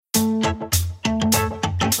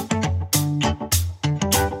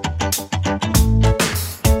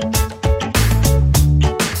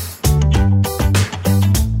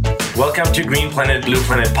welcome to Green Planet Blue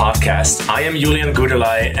Planet podcast. I am Julian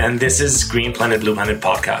Gudelai, and this is Green Planet Blue Planet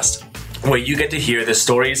podcast, where you get to hear the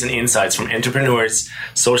stories and insights from entrepreneurs,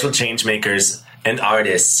 social change makers, and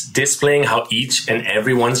artists, displaying how each and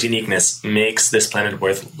everyone's uniqueness makes this planet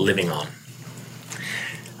worth living on.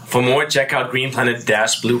 For more, check out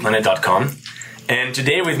greenplanet-blueplanet.com. And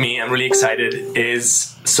today with me, I'm really excited,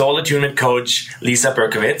 is soul attunement coach Lisa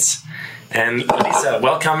Berkowitz. And Lisa,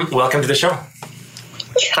 welcome to the show.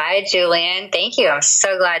 Hi, Julian. Thank you. I'm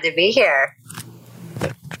so glad to be here.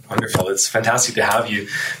 Wonderful. It's fantastic to have you.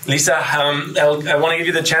 Lisa, I want to give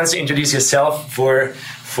you the chance to introduce yourself for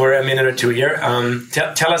a minute or two here.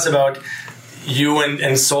 Tell us about you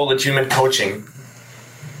and soul attunement coaching.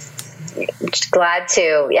 Glad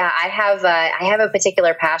to. Yeah, I have a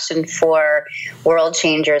particular passion for world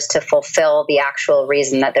changers to fulfill the actual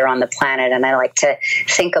reason that they're on the planet. And I like to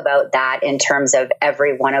think about that in terms of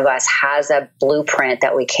every one of us has a blueprint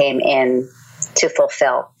that we came in to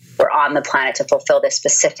fulfill. We're on the planet to fulfill this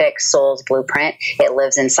specific soul's blueprint. It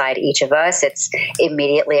lives inside each of us. It's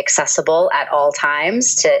immediately accessible at all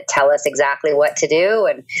times to tell us exactly what to do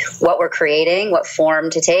and what we're creating, what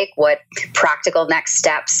form to take, what practical next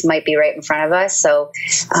steps might be right in front of us. So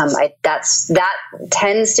that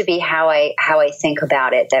tends to be how I think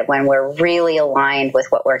about it, that when we're really aligned with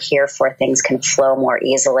what we're here for, things can flow more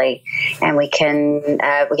easily, and we can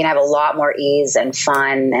have a lot more ease and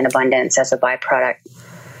fun and abundance as a byproduct.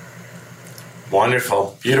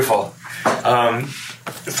 Wonderful. Beautiful.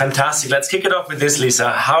 Fantastic. Let's kick it off with this, Lisa.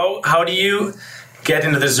 How do you get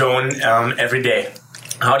into the zone every day?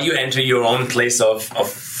 How do you enter your own place of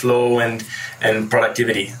flow and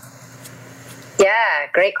productivity? Yeah,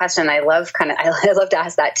 great question. I love to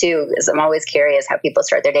ask that too, because I'm always curious how people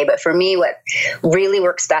start their day. But for me, what really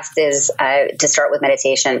works best is to start with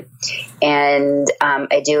meditation. And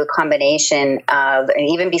I do a combination of, and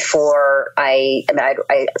even before I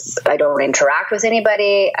don't interact with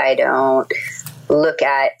anybody. I don't look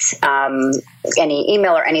at any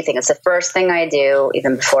email or anything. It's the first thing I do,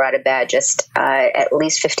 even before out of bed, just at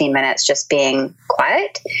least 15 minutes, just being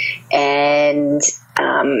quiet. And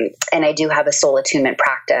I do have a soul attunement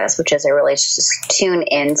practice, which is I really just tune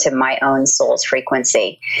into my own soul's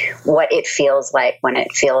frequency, what it feels like when I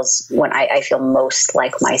feel most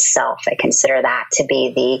like myself. I consider that to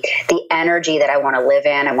be the energy that I want to live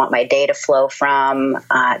in. I want my day to flow from.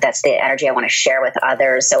 That's the energy I want to share with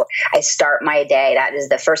others. So I start my day. That is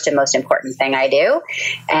the first and most important thing I do.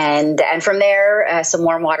 And from there, some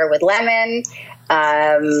warm water with lemon.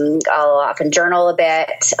 I'll often journal a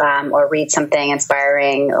bit, or read something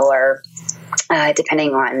inspiring, or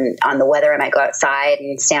depending on the weather, I might go outside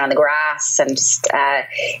and stand on the grass and just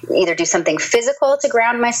either do something physical to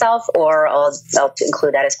ground myself, or I'll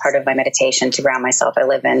include that as part of my meditation to ground myself. I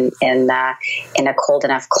live in a cold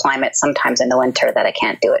enough climate sometimes in the winter that I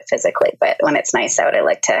can't do it physically, but when it's nice out, I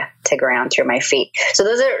like to ground through my feet. So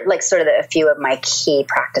those are like sort of a few of my key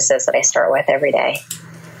practices that I start with every day.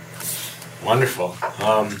 Wonderful.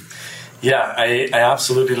 I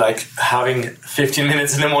absolutely like having 15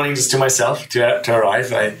 minutes in the morning just to myself to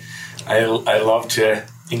arrive. I love to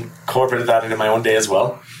incorporate that into my own day as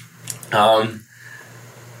well.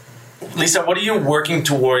 Lisa, what are you working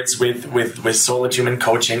towards with soul attunement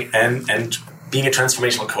coaching and being a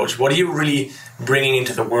transformational coach? What are you really bringing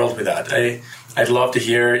into the world with that? I'd love to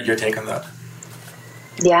hear your take on that.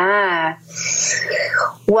 Yeah.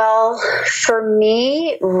 Well, for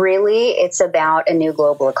me, really, it's about a new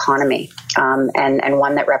global economy, and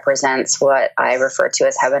one that represents what I refer to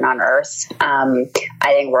as heaven on earth. I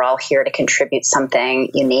think we're all here to contribute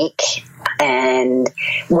something unique. And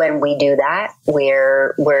when we do that,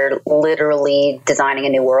 we're literally designing a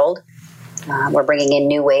new world. We're bringing in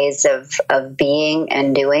new ways of being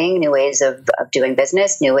and doing, new ways of doing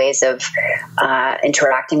business, new ways of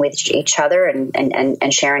interacting with each other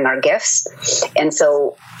and sharing our gifts. And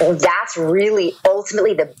so that's really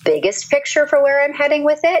ultimately the biggest picture for where I'm heading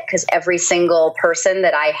with it, because every single person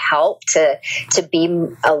that I help to be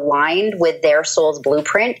aligned with their soul's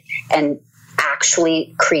blueprint and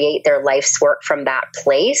actually create their life's work from that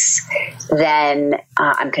place, then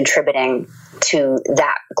I'm contributing to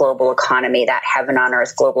that global economy, that heaven on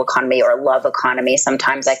earth global economy, or love economy,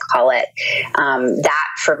 sometimes I call it. That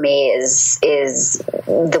for me is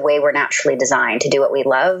the way we're naturally designed to do what we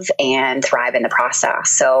love and thrive in the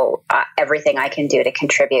process. So everything I can do to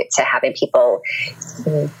contribute to having people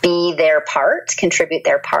be their part, contribute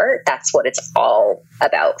their part, that's what it's all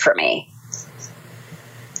about for me.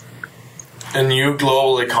 A new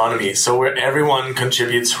global economy, so where everyone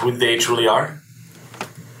contributes who they truly are?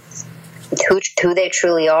 who they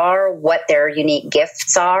truly are, what their unique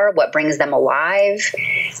gifts are, what brings them alive,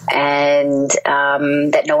 and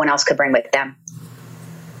that no one else could bring with them.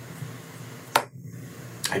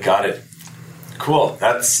 I got it. Cool.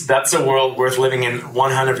 That's a world worth living in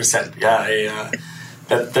 100%. Yeah,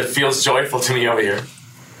 that feels joyful to me over here.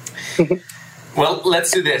 Well,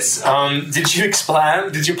 let's do this. Did you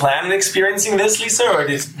plan on experiencing this, Lisa, or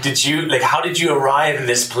did you how did you arrive in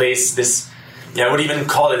this place? I would even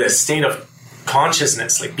call it a state of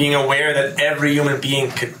consciousness, like being aware that every human being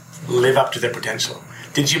could live up to their potential.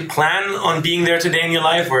 Did you plan on being there today in your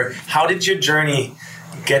life, or how did your journey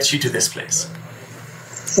get you to this place?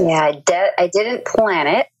 Yeah, I didn't plan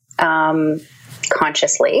it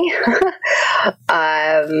consciously.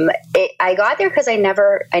 I got there because I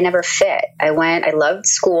never fit. I loved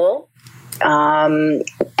school. And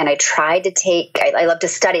I tried to I love to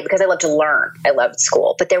study because I love to learn. I loved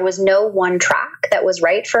school, but there was no one track that was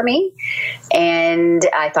right for me. And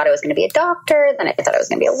I thought I was going to be a doctor. Then I thought I was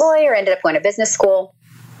going to be a lawyer. I ended up going to business school,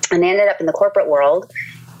 and I ended up in the corporate world.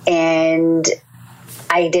 And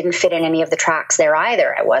I didn't fit in any of the tracks there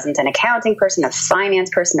either. I wasn't an accounting person, a finance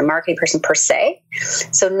person, a marketing person per se.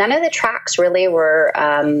 So none of the tracks really were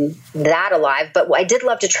that alive, but I did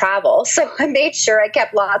love to travel. So I made sure I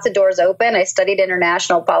kept lots of doors open. I studied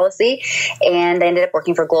international policy, and I ended up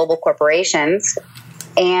working for global corporations.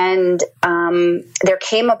 And there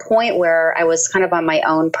came a point where I was kind of on my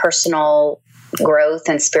own personal growth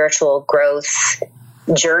and spiritual growth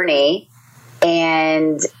journey,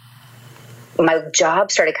 and my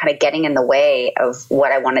job started kind of getting in the way of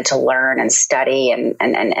what I wanted to learn and study and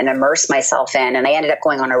immerse myself in. And I ended up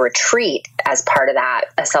going on a retreat as part of that,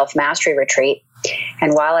 a self-mastery retreat.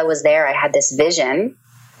 And while I was there, I had this vision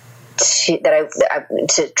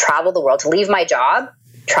to travel the world, to leave my job,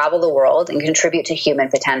 travel the world, and contribute to human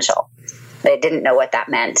potential. But I didn't know what that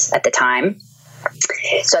meant at the time.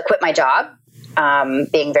 So I quit my job,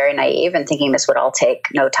 being very naive and thinking this would all take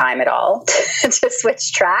no time at all to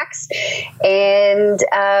switch tracks. And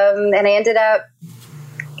I ended up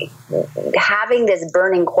having this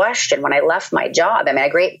burning question when I left my job. I mean,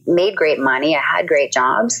 I made great money. I had great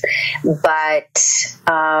jobs, but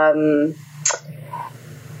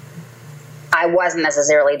I wasn't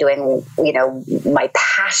necessarily doing, my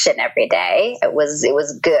passion every day. It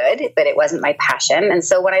was good, but it wasn't my passion. And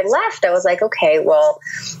so when I left, I was like, okay, well,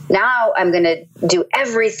 now I'm going to do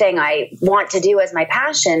everything I want to do as my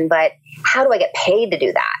passion, but how do I get paid to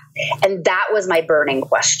do that? And that was my burning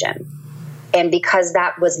question. And because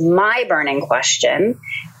that was my burning question,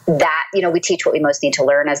 that, we teach what we most need to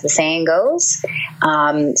learn, as the saying goes.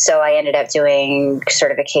 So I ended up doing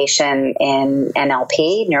certification in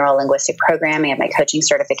NLP, Neuro-Linguistic Programming, and my coaching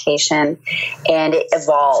certification. And it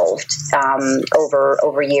evolved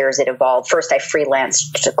over years. It evolved. First, I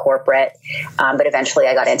freelanced to corporate, but eventually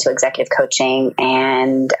I got into executive coaching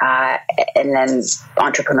and then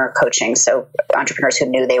entrepreneur coaching. So entrepreneurs who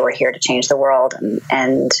knew they were here to change the world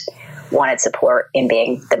and wanted support in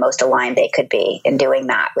being the most aligned they could be, in doing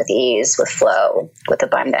that with ease, with flow, with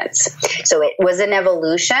abundance. So it was an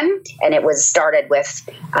evolution, and it was started with,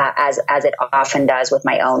 as it often does, with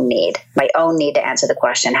my own need to answer the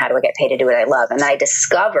question, how do I get paid to do what I love? And I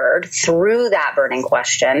discovered through that burning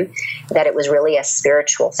question that it was really a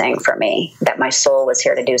spiritual thing for me, that my soul was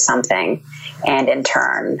here to do something. And in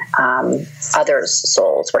turn, others'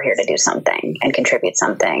 souls were here to do something and contribute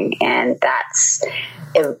something. And that's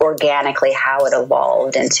organically how it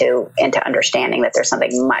evolved into understanding that there's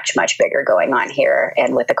something much, much bigger going on here.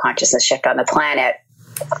 And with the consciousness shift on the planet,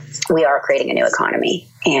 we are creating a new economy,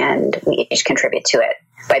 and we each contribute to it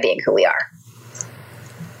by being who we are.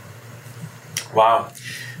 Wow.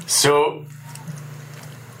 So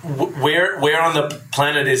where on the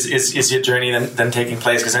planet is your journey then taking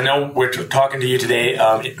place? Because I know we're talking to you today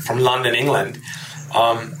from London, England.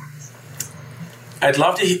 I'd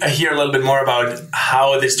love to hear a little bit more about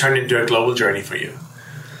how this turned into a global journey for you.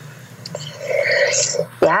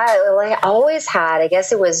 Yeah, well, I always had. I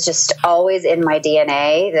guess it was just always in my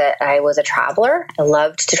DNA that I was a traveler. I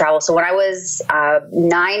loved to travel. So when I was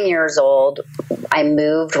 9 years old, I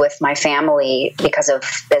moved with my family because of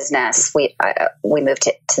business. We moved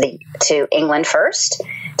to England first,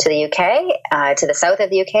 to the UK, to the south of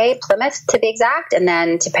the UK, Plymouth to be exact, and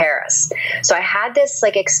then to Paris. So I had this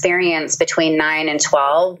experience between 9 and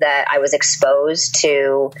 12 that I was exposed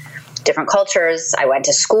to different cultures. I went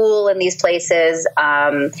to school in these places,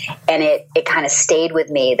 and it kind of stayed with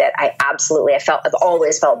me that I've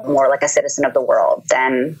always felt more like a citizen of the world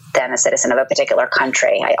than a citizen of a particular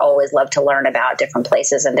country. I always love to learn about different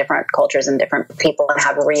places and different cultures and different people and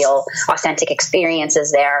have real, authentic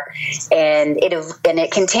experiences there. And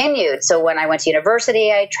it continued. So when I went to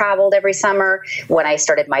university, I traveled every summer. When I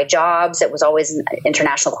started my jobs, it was always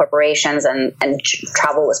international corporations, and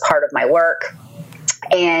travel was part of my work.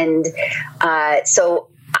 And so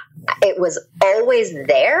it was always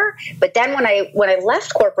there. But then when I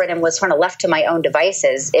left corporate and was kind of left to my own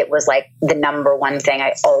devices, it was like the number one thing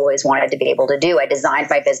I always wanted to be able to do. I designed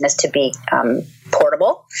my business to be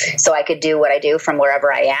portable, so I could do what I do from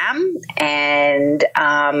wherever I am. And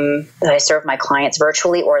I serve my clients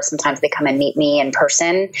virtually, or sometimes they come and meet me in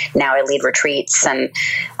person. Now I lead retreats and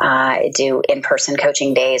I do in-person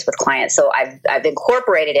coaching days with clients. So I've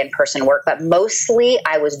incorporated in-person work, but mostly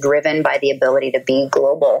I was driven by the ability to be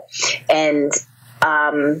global. And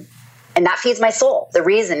that feeds my soul. The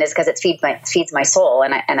reason is because it feeds my soul.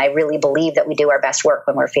 And I really believe that we do our best work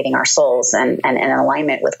when we're feeding our souls and in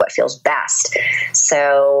alignment with what feels best.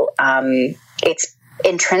 So it's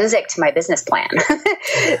intrinsic to my business plan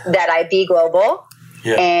that I be global.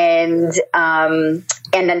 Yeah. And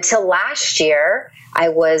until last year, I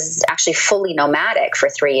was actually fully nomadic for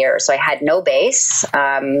 3 years. So I had no base.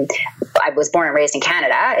 I was born and raised in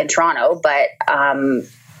Canada, in Toronto, but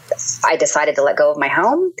I decided to let go of my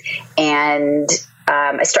home, and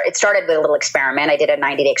it started with a little experiment. I did a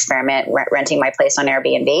 90-day experiment renting my place on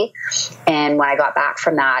Airbnb. And when I got back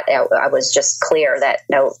from that, I was just clear that,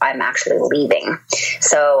 no, I'm actually leaving.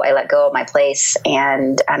 So I let go of my place,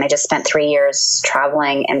 and I just spent 3 years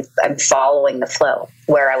traveling and following the flow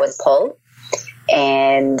where I was pulled.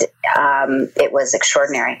 And it was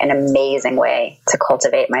extraordinary, an amazing way to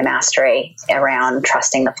cultivate my mastery around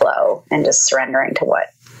trusting the flow and just surrendering to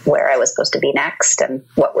where I was supposed to be next and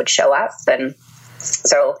what would show up. And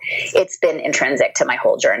so it's been intrinsic to my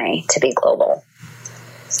whole journey to be global.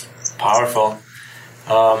 Powerful.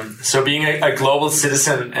 So being a global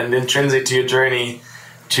citizen and intrinsic to your journey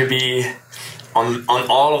to be on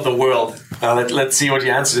all of the world. Let's see what you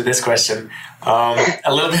answer to this question.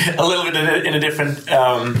 A little bit in a different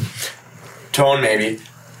tone, maybe.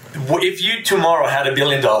 If you tomorrow had $1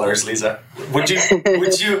 billion, Lisa, would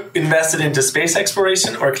you invest it into space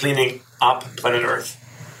exploration or cleaning up planet Earth?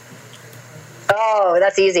 Oh,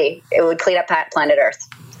 that's easy. It would clean up planet Earth.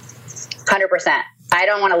 100%. I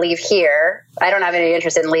don't want to leave here. I don't have any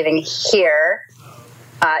interest in leaving here.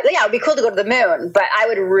 Yeah, it would be cool to go to the moon, but I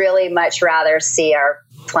would really much rather see our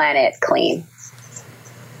planet clean.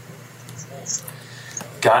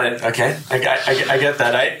 Got it. Okay. I get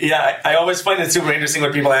that. I always find it super interesting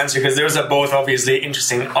when people answer, because there's both obviously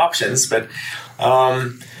interesting options, but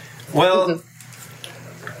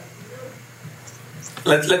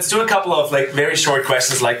let's do a couple of very short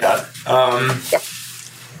questions like that.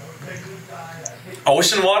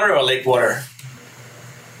 Ocean water or lake water?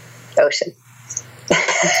 Ocean.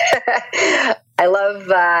 I love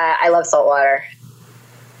salt water.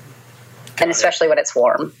 And especially when it's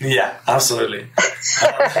warm. Yeah, absolutely.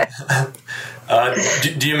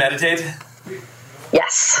 Do you meditate?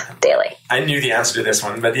 Yes, daily. I knew the answer to this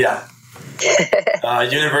one, but yeah.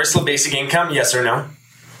 Universal basic income, yes or no?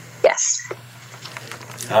 Yes.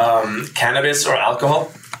 Cannabis or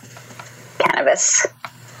alcohol? Cannabis.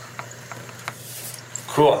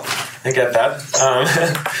 Cool. I get that.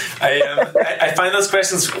 I find those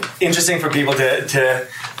questions interesting for people to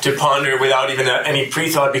ponder without even any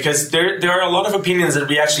pre-thought, because there are a lot of opinions that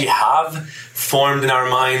we actually have formed in our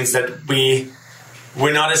minds that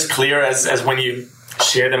we're not as clear as when you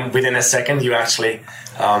share them within a second. You actually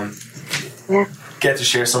get to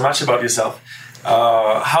share so much about yourself.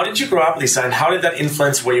 How did you grow up, Lisa, and how did that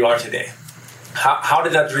influence where you are today? How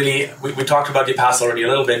did that really... We talked about your past already a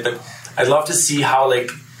little bit, but I'd love to see how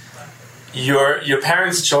your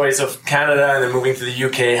parents' choice of Canada and then moving to the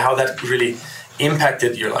UK, how that really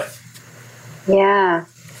impacted your life. Yeah.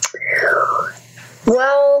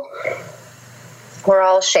 Well, we're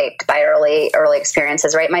all shaped by early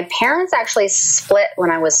experiences, right? My parents actually split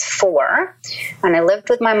when I was 4, and I lived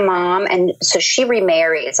with my mom, and so she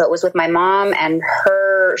remarried. So it was with my mom and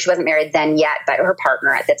she wasn't married then yet, but her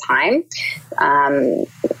partner at the time,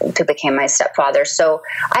 who became my stepfather. So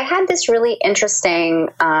I had this really interesting,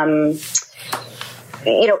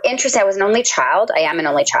 interest. I was an only child. I am an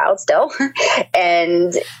only child still.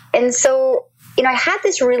 and so, I had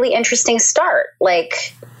this really interesting start. My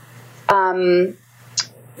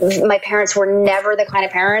parents were never the kind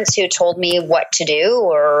of parents who told me what to do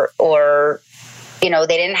or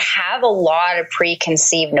they didn't have a lot of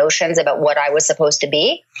preconceived notions about what I was supposed to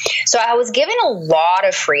be. So I was given a lot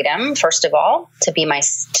of freedom, first of all, to be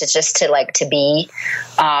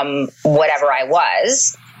whatever I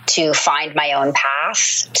was, to find my own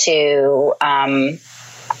path,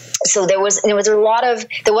 so there wasn't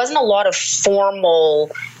a lot of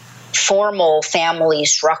formal family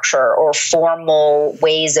structure or formal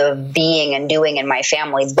ways of being and doing in my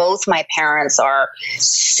family. Both my parents are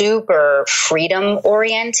super freedom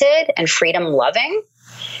oriented and freedom loving.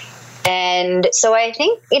 And so I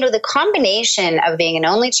think, the combination of being an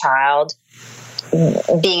only child,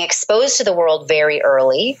 being exposed to the world very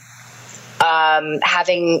early,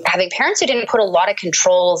 having parents who didn't put a lot of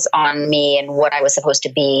controls on me and what I was supposed to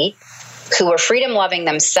be, who were freedom loving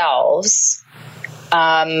themselves,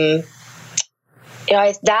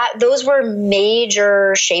 those were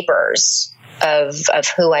major shapers of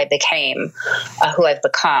who I became, who I've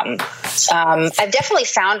become. I've definitely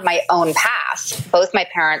found my own path. Both my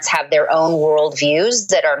parents have their own worldviews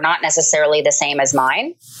that are not necessarily the same as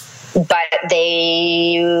mine, but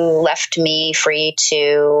they left me free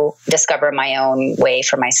to discover my own way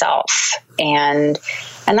for myself. And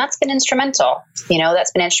that's been instrumental.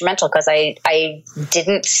 That's been instrumental because I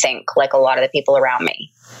didn't think like a lot of the people around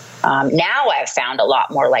me. Now I've found a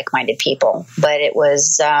lot more like-minded people, but it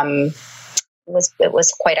was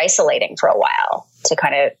quite isolating for a while to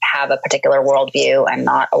kind of have a particular worldview and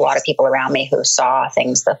not a lot of people around me who saw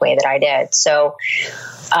things the way that I did. So,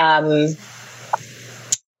 so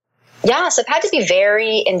I've had to be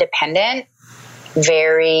very independent,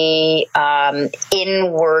 very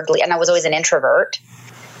inwardly, and I was always an introvert.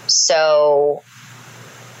 So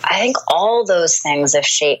I think all those things have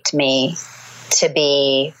shaped me to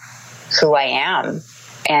be who I am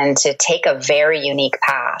and to take a very unique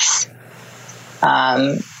path.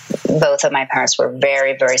 Both of my parents were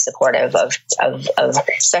very, very supportive of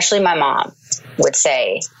especially my mom would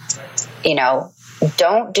say,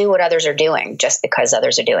 don't do what others are doing just because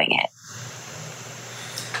others are doing it.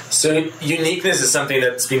 So uniqueness is something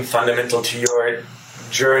that's been fundamental to your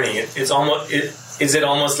journey. Is it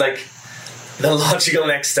almost like the logical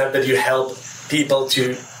next step that you help people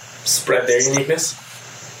to spread their uniqueness?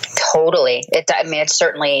 Totally. It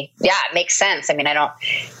certainly, it makes sense. I don't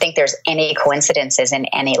think there's any coincidences in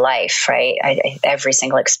any life, right? Every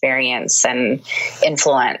single experience and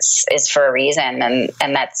influence is for a reason.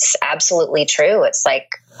 And that's absolutely true. It's like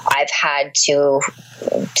I've had to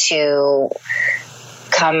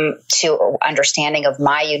come to understanding of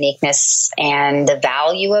my uniqueness and the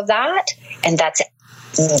value of that. And that's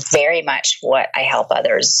very much what I help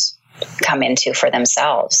others come into for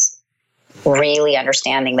themselves. Really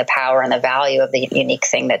understanding the power and the value of the unique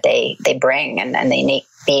thing that they bring and the unique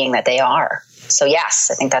being that they are. So yes,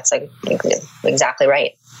 I think that's exactly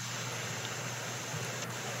right.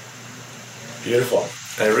 Beautiful.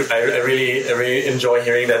 I really enjoy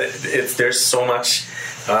hearing that. There's so much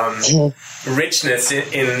richness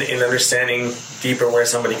in understanding deeper where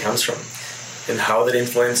somebody comes from and how that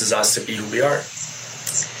influences us to be who we are.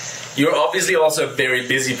 You're obviously also a very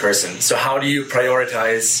busy person. So how do you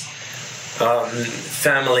prioritize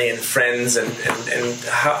family and friends and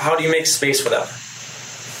how do you make space for that?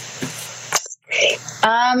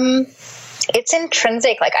 It's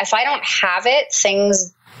intrinsic. Like if I don't have it,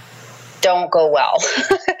 things don't go well.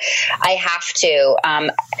 I have to.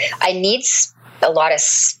 I need a lot of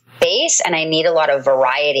space and I need a lot of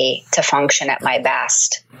variety to function at my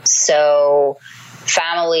best. So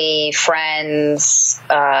family, friends,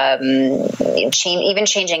 even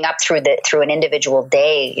changing up through an individual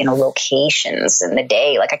day, locations in the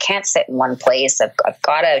day. Like I can't sit in one place. I've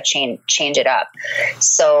got to change it up.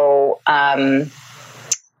 So I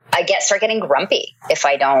start getting grumpy if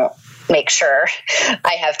I don't make sure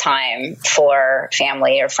I have time for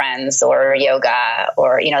family or friends or yoga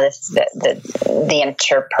or the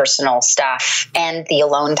interpersonal stuff and the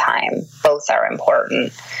alone time. Both are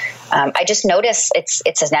important. I just notice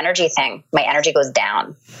it's an energy thing. My energy goes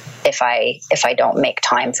down if I don't make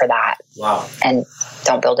time for that. Wow. And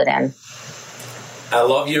don't build it in. I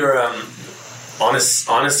love your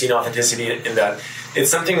honesty and authenticity in that.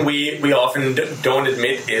 It's something we often don't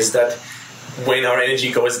admit is that when our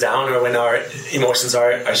energy goes down or when our emotions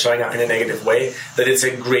are showing up in a negative way, that it's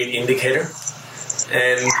a great indicator.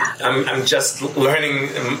 And I'm just learning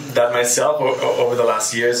that myself over the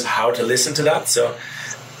last years, how to listen to that. So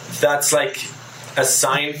that's like a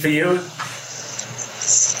sign for you on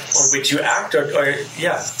which you act or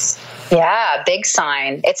yeah. Yeah, big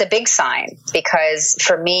sign. It's a big sign because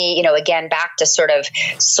for me, again, back to sort of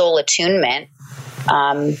soul attunement,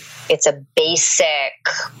 it's a basic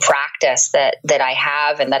practice that I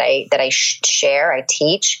have and that I share, I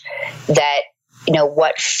teach, that, you know,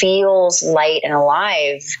 what feels light and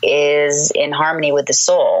alive is in harmony with the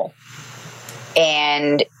soul.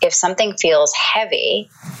 And if something feels heavy,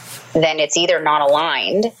 then it's either not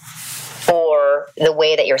aligned or the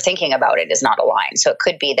way that you're thinking about it is not aligned. So it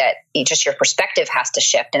could be that your perspective has to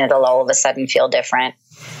shift and it'll all of a sudden feel different,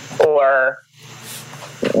 or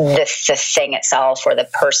the thing itself or the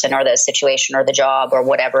person or the situation or the job or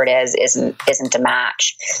whatever it is isn't a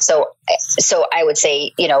match. So I would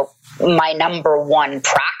say, you know, my number one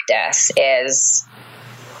practice is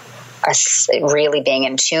really being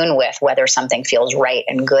in tune with whether something feels right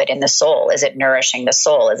and good in the soul. Is it nourishing the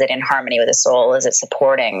soul? Is it in harmony with the soul? Is it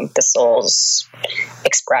supporting the soul's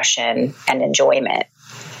expression and enjoyment?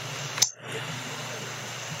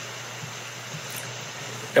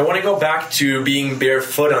 I want to go back to being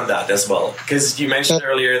barefoot on that as well, because you mentioned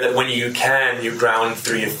earlier that when you can, you ground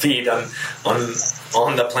through your feet on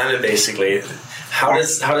the planet, basically. How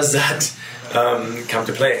does that come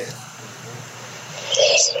to play?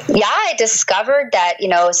 Yeah, I discovered that, you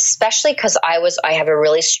know, especially because I have a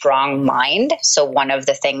really strong mind. So one of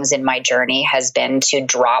the things in my journey has been to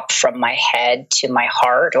drop from my head to my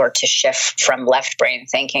heart, or to shift from left brain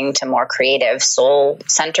thinking to more creative soul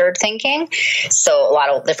centered thinking. So a lot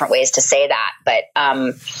of different ways to say that. But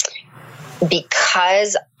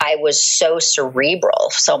because I was so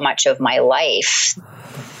cerebral so much of my life,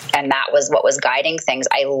 and that was what was guiding things,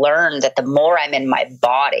 I learned that the more I'm in my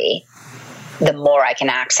body, the more I can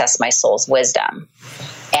access my soul's wisdom.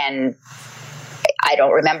 And I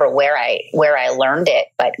don't remember where I learned it,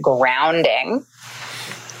 but grounding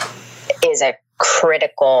is a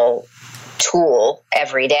critical tool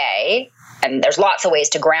every day. And there's lots of ways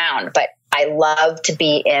to ground, but I love to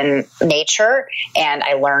be in nature. And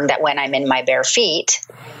I learned that when I'm in my bare feet,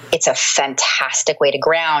 it's a fantastic way to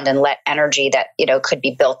ground and let energy that, you know, could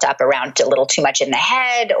be built up around a little too much in the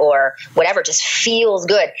head or whatever just feels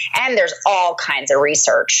good. And there's all kinds of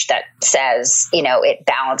research that says, you know, it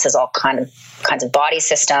balances all kinds of body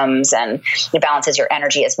systems, and it balances your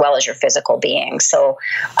energy as well as your physical being. So,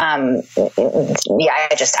 I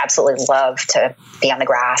just absolutely love to be on the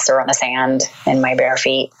grass or on the sand in my bare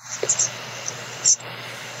feet.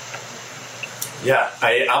 Yeah,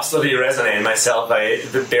 I absolutely resonate myself.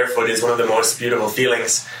 The barefoot is one of the most beautiful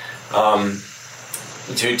feelings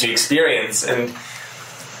to experience. And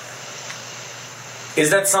is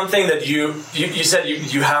that something that you said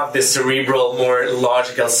you have this cerebral, more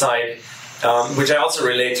logical side, which I also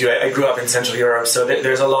relate to. I grew up in Central Europe, so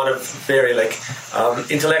there's a lot of very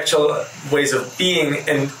intellectual ways of being.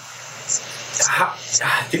 And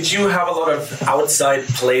did you have a lot of outside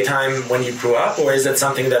playtime when you grew up, or is that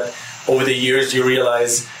something that over the years you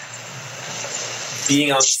realize being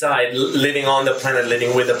outside, living on the planet,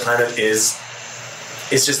 living with the planet is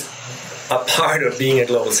just a part of being a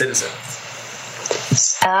global citizen?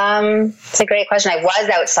 It's a great question. I was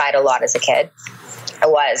outside a lot as a kid. I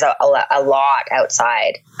was a lot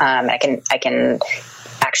outside. I can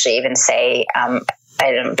actually even say,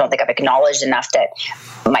 I don't think I've acknowledged enough that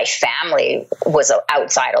my family was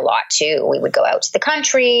outside a lot too. We would go out to the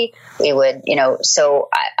country. We would, you know, so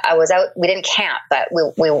I was out. We didn't camp, but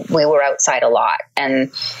we were outside a lot,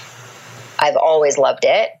 and I've always loved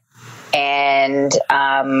it. And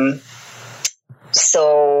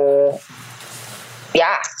so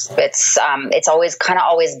yeah, it's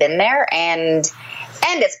always been there, and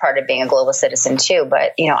it's part of being a global citizen too.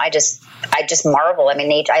 But, you know, I just marvel. I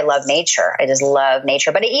mean, I love nature. I just love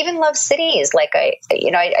nature, but I even love cities. Like I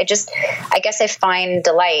guess I find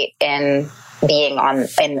delight in being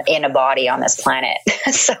in a body on this planet.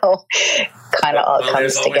 So kind of all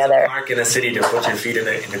comes together. There's always a park in a city to put your feet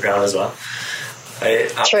in the ground as well.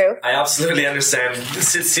 True. I absolutely understand.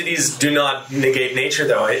 Cities do not negate nature,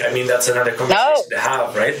 though. I mean, that's another conversation to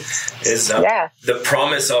have, right? Is the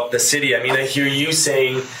promise of the city. I mean, I hear you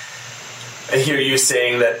saying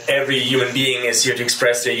that every human being is here to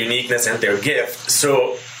express their uniqueness and their gift.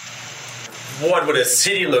 So, what would a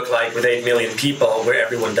city look like with 8 million people where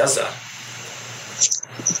everyone does that?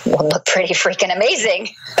 Would look pretty freaking amazing.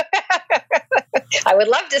 I would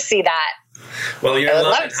love to see that. Well, you're in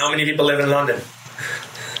London. How many people live in London?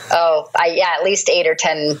 Oh, at least 8 or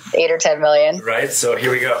 10 million. Right. So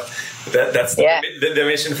here we go. That's the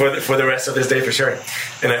mission for the rest of this day for sure.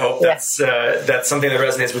 And I hope that's something that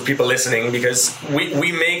resonates with people listening, because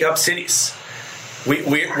we make up cities.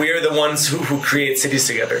 We are the ones who create cities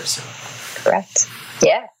together. So. Correct.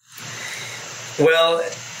 Yeah. Well,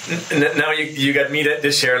 now you got me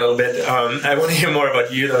to share a little bit. I want to hear more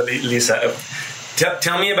about you, though, Lisa.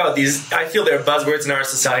 Tell me about these. I feel they're buzzwords in our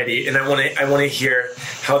society, and I want to hear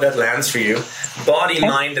how that lands for you. Body,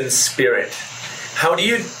 mind, and spirit. How do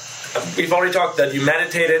you? We've already talked that you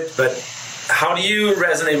meditated, but how do you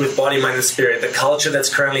resonate with body, mind, and spirit? The culture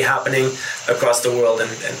that's currently happening across the world, and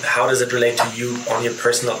how does it relate to you on your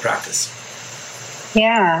personal practice?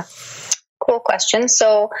 Yeah, cool question.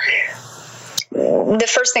 So the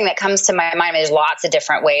first thing that comes to my mind, there's lots of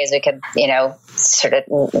different ways we could, sort of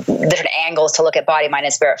different angles to look at body, mind,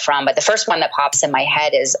 and spirit from. But the first one that pops in my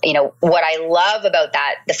head is, what I love about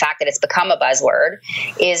that, the fact that it's become a buzzword,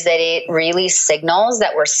 is that it really signals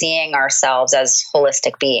that we're seeing ourselves as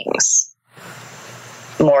holistic beings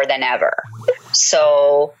more than ever.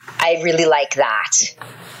 So I really like that.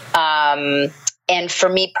 And for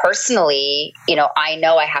me personally, I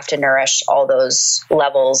know I have to nourish all those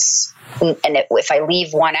levels. And if I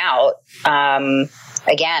leave one out,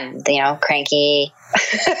 again, cranky,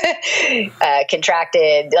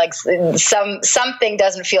 contracted, like something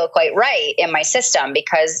doesn't feel quite right in my system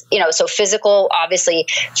because, so physical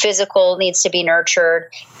needs to be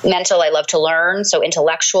nurtured. Mental, I love to learn. So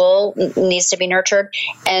intellectual needs to be nurtured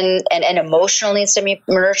and emotional needs to be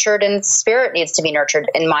nurtured and spirit needs to be nurtured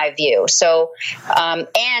in my view. So,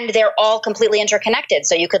 and they're all completely interconnected.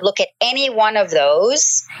 So you could look at any one of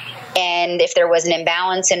those, and if there was an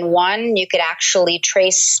imbalance in one, you could actually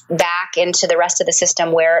trace back into the rest of the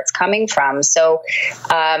system where it's coming from. So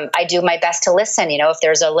I do my best to listen.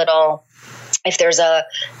 If there's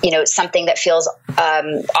something that feels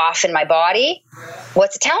off in my body,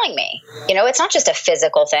 what's it telling me? It's not just a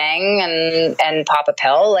physical thing and pop a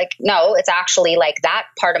pill. Like, no, it's actually like that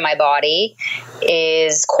part of my body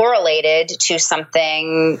is correlated to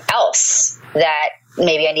something else that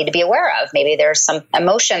maybe I need to be aware of. Maybe there's some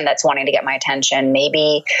emotion that's wanting to get my attention.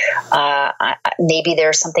 Maybe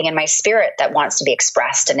there's something in my spirit that wants to be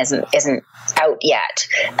expressed and isn't out yet.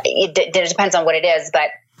 It depends on what it is, but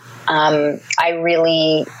I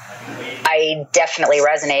definitely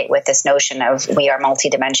resonate with this notion of we are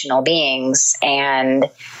multidimensional beings, and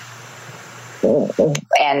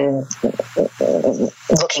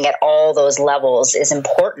looking at all those levels is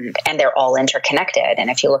important, and they're all interconnected.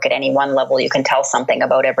 And if you look at any one level, you can tell something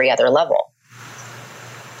about every other level.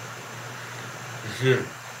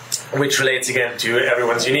 Mm-hmm. Which relates again to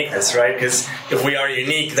everyone's uniqueness, right? Because if we are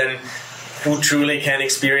unique, then who truly can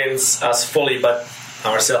experience us fully but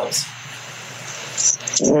ourselves?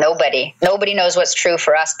 Nobody knows what's true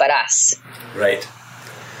for us but us. Right.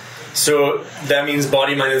 So that means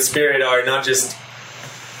body, mind, and spirit are not just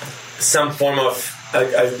some form of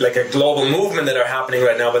like a global movement that are happening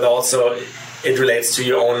right now, but also it relates to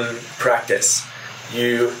your own practice.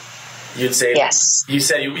 You'd say, yes. You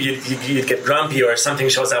said you'd get grumpy, or something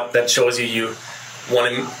shows up that shows you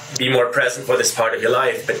want to be more present for this part of your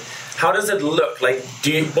life. But how does it look? Like,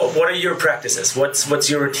 what are your practices? What's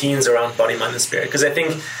your routines around body, mind, and spirit? Because I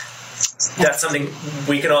think that's something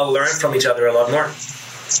we can all learn from each other a lot more.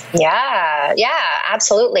 Yeah,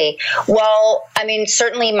 absolutely. Well, I mean,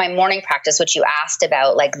 certainly my morning practice, which you asked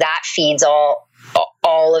about, like that feeds all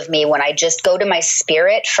of me. When I just go to my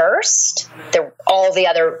spirit first, all the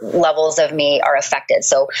other levels of me are affected.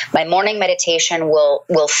 So my morning meditation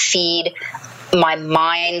will feed my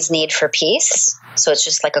mind's need for peace. So it's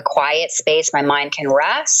just like a quiet space. My mind can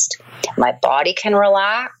rest. My body can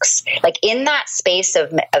relax. Like in that space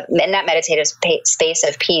in that meditative space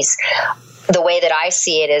of peace, the way that I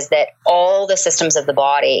see it is that all the systems of the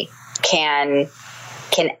body can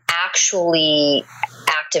actually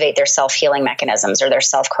activate their self-healing mechanisms or their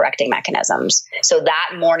self-correcting mechanisms. So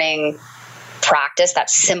that morning practice, that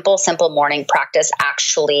simple morning practice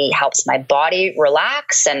actually helps my body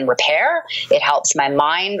relax and repair. It helps my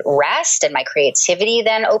mind rest, and my creativity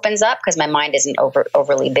then opens up because my mind isn't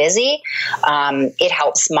overly busy. It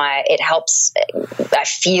helps I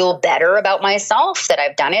feel better about myself that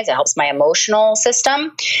I've done it. It helps my emotional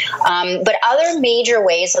system. But other major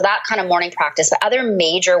ways, so that kind of morning practice, but other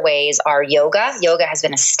major ways are yoga. Yoga has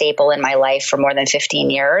been a staple in my life for more than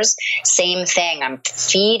 15 years. Same thing. I'm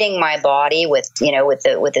feeding my body with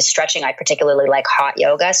the stretching. I particularly like hot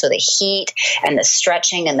yoga. So the heat and the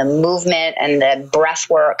stretching and the movement and the breath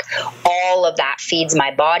work, all of that feeds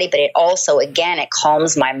my body, but it also, again, it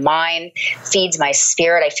calms my mind, feeds my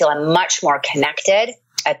spirit. I feel I'm much more connected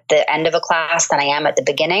at the end of a class than I am at the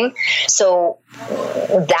beginning. So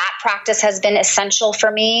that practice has been essential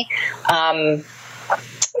for me.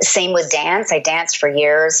 Same with dance. I danced for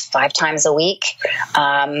years, 5 times a week.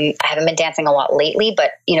 I haven't been dancing a lot lately,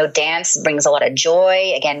 but dance brings a lot of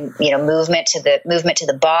joy. Again, movement to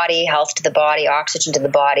the body, health to the body, oxygen to the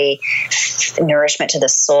body, nourishment to the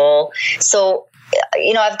soul. So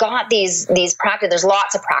I've got these practices. There's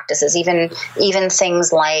lots of practices, even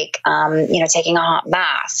things like, taking a hot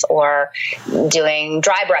bath or doing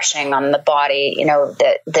dry brushing on the body,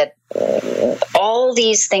 that all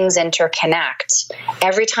these things interconnect.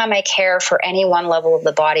 Every time I care for any one level of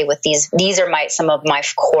the body with these are some of my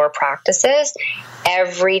core practices.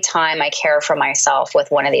 Every time I care for myself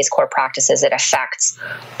with one of these core practices, it affects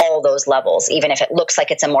all those levels, even if it looks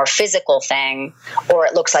like it's a more physical thing, or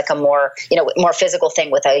it looks like a more physical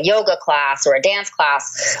thing with a yoga class or a dance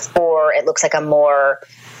class, or it looks like a more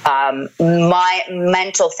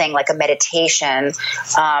mental thing like a meditation.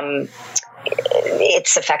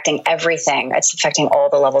 It's affecting everything. It's affecting all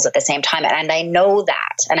the levels at the same time. And I know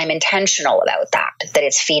that, and I'm intentional about that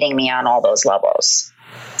it's feeding me on all those levels.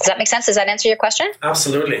 Does that make sense? Does that answer your question?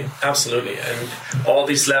 Absolutely. Absolutely. And all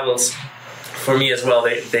these levels, for me as well,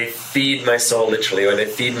 they feed my soul literally, or they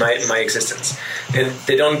feed my existence. And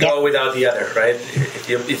they don't go without the other, right?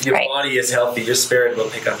 If your body is healthy, your spirit will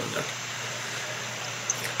pick up on that.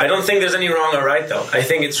 I don't think there's any wrong or right, though. I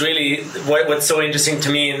think it's really what's so interesting to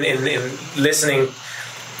me in listening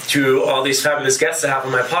to all these fabulous guests I have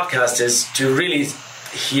on my podcast is to really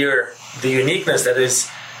hear the uniqueness that is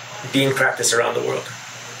being practiced around the world.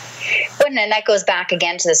 And that goes back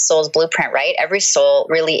again to the soul's blueprint, right? Every soul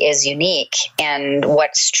really is unique, and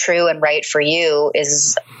what's true and right for you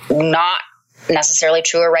is not necessarily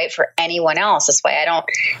true or right for anyone else. That's why I don't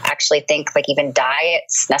actually think like even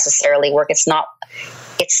diets necessarily work. It's not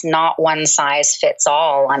one size fits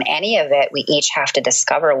all on any of it. We each have to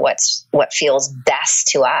discover what feels best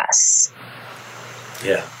to us.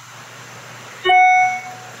 Yeah.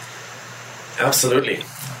 Absolutely.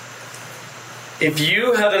 If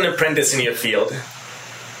you had an apprentice in your field,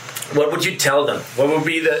 what would you tell them? What would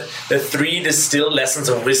be the 3 distilled lessons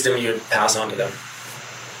of wisdom you'd pass on to them?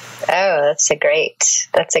 Oh, that's a great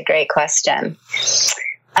question.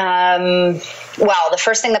 Well, the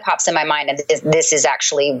first thing that pops in my mind, and this is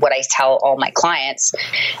actually what I tell all my clients,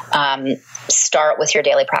 start with your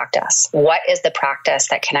daily practice. What is the practice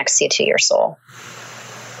that connects you to your soul?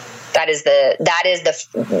 That is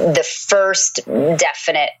the first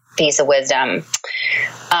definite piece of wisdom.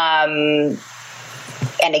 And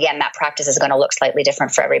again, that practice is going to look slightly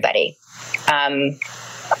different for everybody. The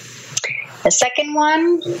second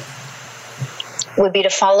one would be to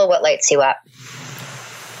follow what lights you up.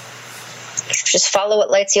 Just follow what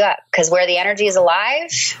lights you up, because where the energy is alive,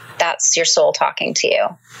 that's your soul talking to you.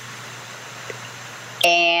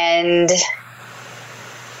 And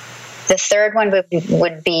the third one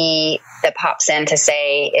would be that pops in to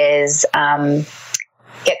say is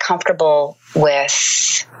get comfortable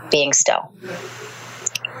with being still.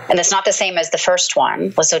 And it's not the same as the first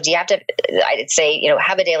one. So do you have to, I'd say,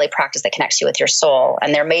 have a daily practice that connects you with your soul.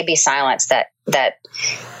 And there may be silence that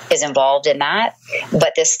is involved in that.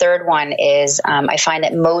 But this third one is, I find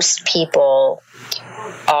that most people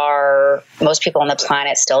on the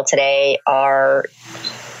planet still today are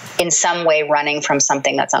in some way running from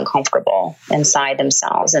something that's uncomfortable inside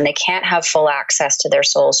themselves. And they can't have full access to their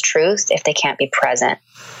soul's truth if they can't be present.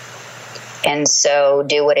 And so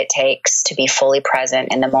do what it takes to be fully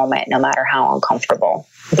present in the moment, no matter how uncomfortable.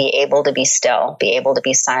 Be able to be still, be able to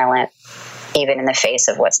be silent, even in the face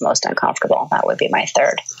of what's most uncomfortable. That would be my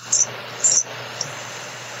third.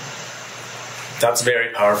 That's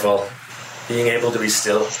very powerful. Being able to be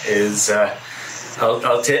still is,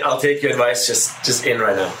 I'll take your advice just in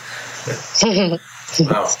right now.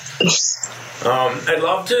 Wow. I'd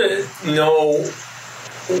love to know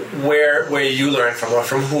where you learn from, or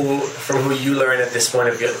from who you learn at this point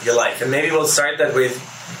of your life. And maybe we'll start that with,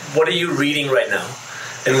 what are you reading right now?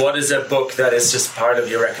 And what is a book that is just part of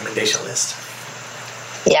your recommendation list?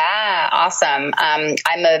 Yeah, awesome. I'm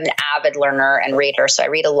an avid learner and reader, so I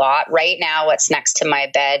read a lot. Right now, what's next to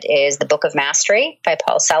my bed is The Book of Mastery by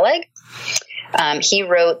Paul Selig. He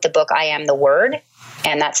wrote the book I Am the Word,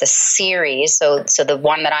 and that's a series. So the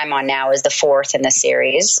one that I'm on now is the fourth in the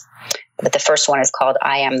series. But the first one is called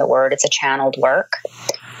I Am the Word. It's a channeled work.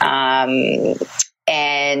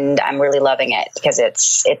 And I'm really loving it because it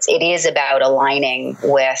is about aligning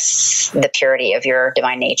with the purity of your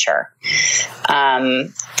divine nature.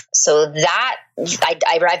 So that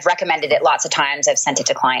I've recommended it lots of times. I've sent it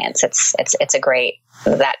to clients. It's a great,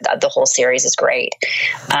 the whole series is great.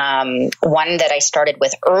 One that I started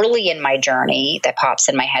with early in my journey that pops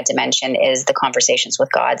in my head to mention is the Conversations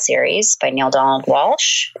with God series by Neale Donald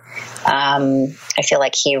Walsch. I I feel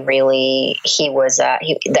like that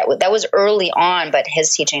was early on, but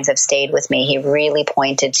his teachings have stayed with me. He really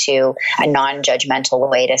pointed to a non-judgmental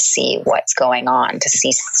way to see what's going on, to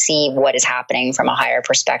see what is happening from a higher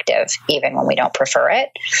perspective, even when we don't prefer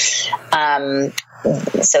it.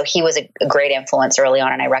 So he was a great influence early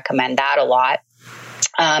on, and I recommend that a lot.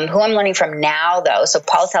 Who I'm learning from now, though, so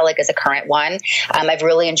Paul Selig is a current one. I've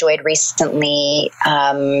really enjoyed recently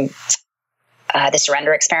The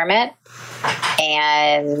Surrender Experiment,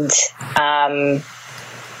 and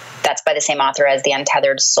that's by the same author as The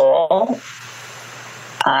Untethered Soul.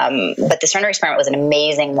 But The Surrender Experiment was an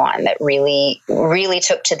amazing one that really, really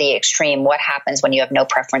took to the extreme what happens when you have no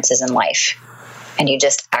preferences in life and you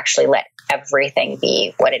just actually let everything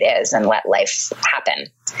be what it is and let life happen.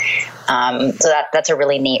 So that's a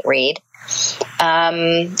really neat read.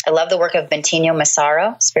 I love the work of Bentinho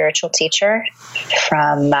Massaro, spiritual teacher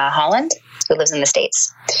from Holland, who lives in the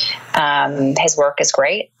States. His work is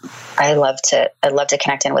great. I love to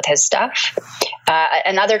connect in with his stuff.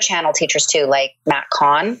 And other channel teachers too, like Matt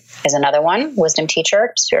Kahn is another one, wisdom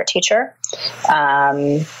teacher, spirit teacher.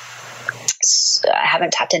 I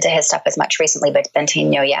haven't tapped into his stuff as much recently, but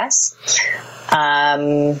Bentinho, yes.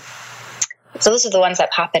 So those are the ones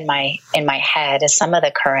that pop in my head as some of the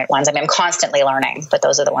current ones. I mean, I'm constantly learning, but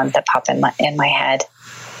those are the ones that pop in my head.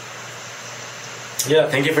 Yeah,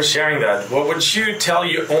 thank you for sharing that. What would you tell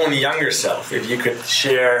your own younger self if you could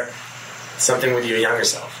share something with your younger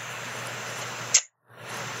self?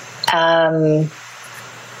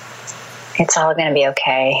 It's all going to be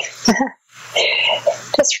okay.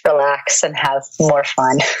 Just relax and have more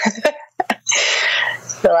fun.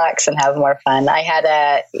 Relax and have more fun. I had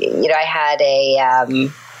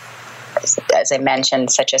as I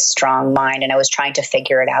mentioned, such a strong mind, and I was trying to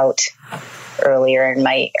figure it out earlier in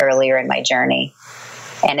my journey.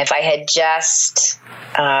 And if I had just,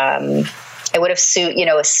 I would have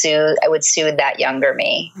I would soothe that younger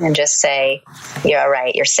me and just say, "You're all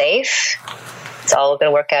right. You're safe. It's all going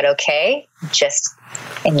to work out okay. Just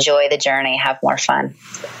enjoy the journey. Have more fun."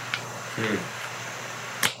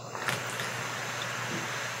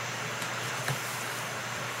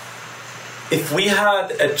 If we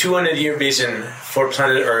had a 200-year vision for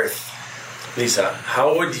planet Earth, Lisa,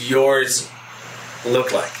 how would yours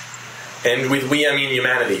look like? And with we, I mean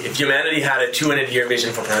humanity. If humanity had a 200-year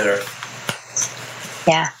vision for planet Earth.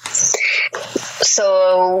 Yeah.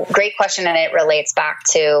 So great question, and it relates back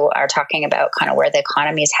to our talking about kind of where the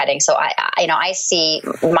economy is heading. So I see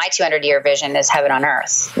my 200-year vision is heaven on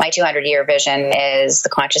earth. My 200-year vision is the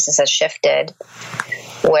consciousness has shifted,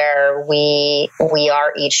 where we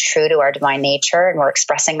are each true to our divine nature, and we're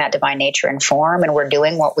expressing that divine nature in form, and we're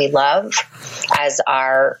doing what we love as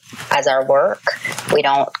our work. We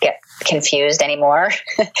don't get confused anymore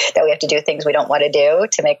that we have to do things we don't want to do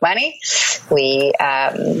to make money. We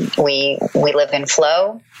live in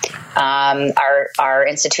flow. Our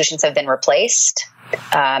institutions have been replaced.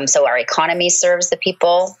 So our economy serves the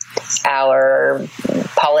people. Our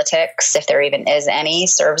politics, if there even is any,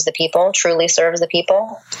 serves the people, truly serves the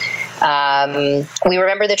people. We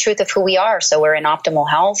remember the truth of who we are, so we're in optimal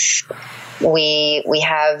health. We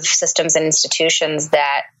have systems and institutions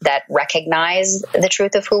that recognize the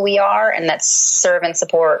truth of who we are and that serve and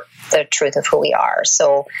support the truth of who we are.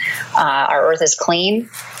 So our earth is clean.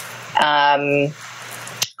 Our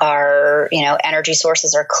energy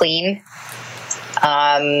sources are clean.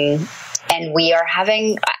 And we are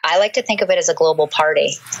having, I like to think of it as a global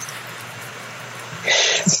party.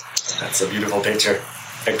 That's a beautiful picture.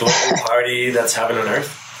 A global party that's heaven on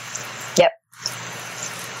earth. Yep.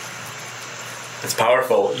 It's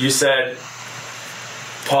powerful. You said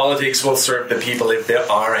politics will serve the people if there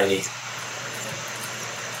are any.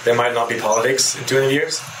 There might not be politics in 200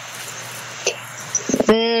 years?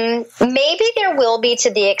 Maybe there will be,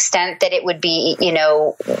 to the extent that it would be,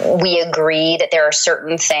 we agree that there are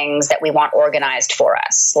certain things that we want organized for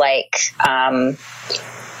us. Like,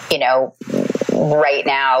 right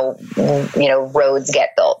now, roads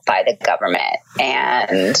get built by the government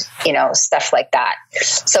and, stuff like that.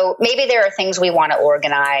 So maybe there are things we want to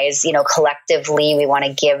organize, collectively. We want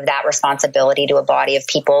to give that responsibility to a body of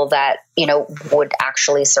people that, would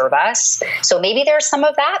actually serve us. So maybe there's some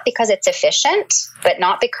of that because it's efficient, but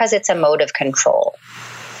not because it's a mode of control.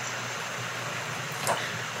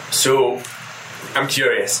 So I'm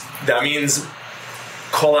curious. That means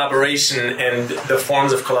collaboration and the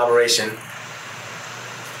forms of collaboration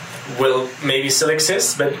will maybe still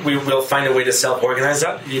exist, but we will find a way to self-organize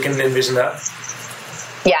that. You can envision that?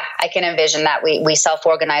 Yeah, I can envision that. We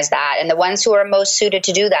self-organize that. And the ones who are most suited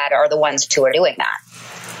to do that are the ones who are doing that.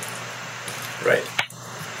 Right.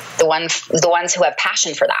 the ones who have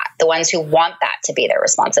passion for that, the ones who want that to be their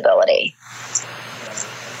responsibility.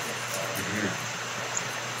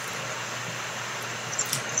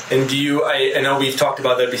 And do you, I know we've talked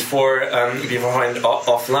about that before and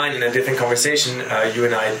offline in a different conversation, you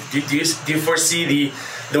and I. Do you foresee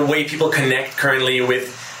the way people connect currently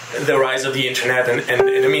with the rise of the internet? And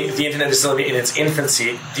I mean, the internet is still in its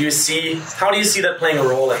infancy. How do you see that playing a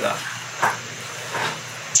role in that?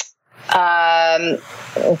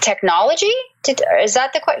 Technology? Is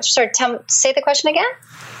that the question? Sorry, say the question again.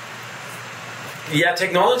 Yeah,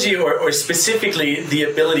 technology or specifically the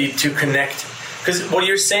ability to connect. Because what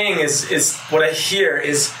you're saying is what I hear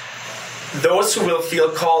is those who will feel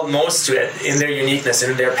called most to it in their uniqueness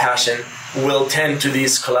and in their passion will tend to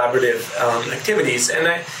these collaborative activities. And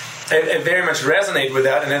I very much resonate with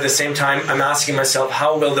that. And at the same time, I'm asking myself,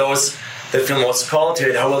 how will those that feel most called to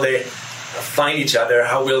it, how will they find each other?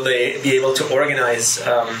 How will they be able to organize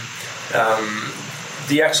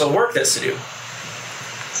the actual work that's to do?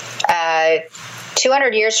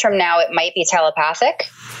 200 years from now, it might be telepathic.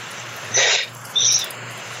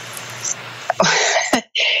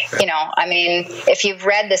 You know, I mean, if you've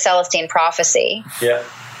read the Celestine Prophecy, yeah,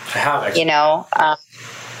 I have actually. You know,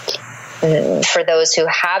 for those who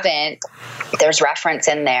haven't, there's reference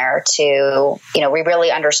in there to, you know, we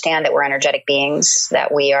really understand that we're energetic beings,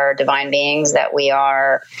 that we are divine beings, that we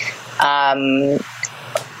are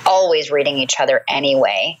always reading each other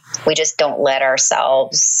anyway. We just don't let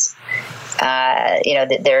ourselves. You know,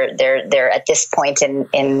 they're at this point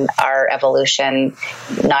in our evolution,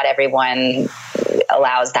 not everyone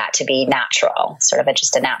allows that to be natural, sort of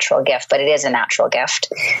just a natural gift, but it is a natural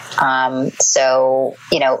gift. So,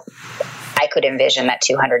 you know, I could envision that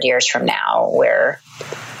 200 years from now where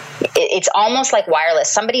it's almost like wireless.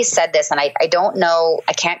 Somebody said this, and I don't know,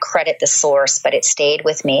 I can't credit the source, but it stayed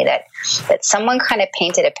with me that someone kind of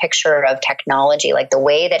painted a picture of technology, like the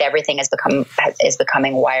way that everything is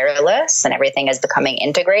becoming wireless and everything is becoming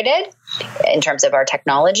integrated in terms of our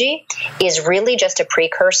technology is really just a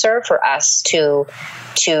precursor for us to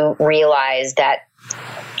realize that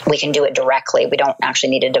we can do it directly. We don't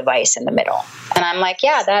actually need a device in the middle. And I'm like,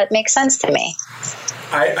 yeah, that makes sense to me.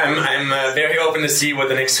 I'm very open to see what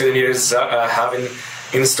the next 2 years have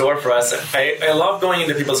in store for us. I love going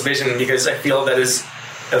into people's vision because I feel that is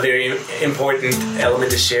a very important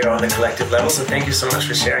element to share on the collective level. So thank you so much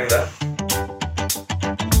for sharing that.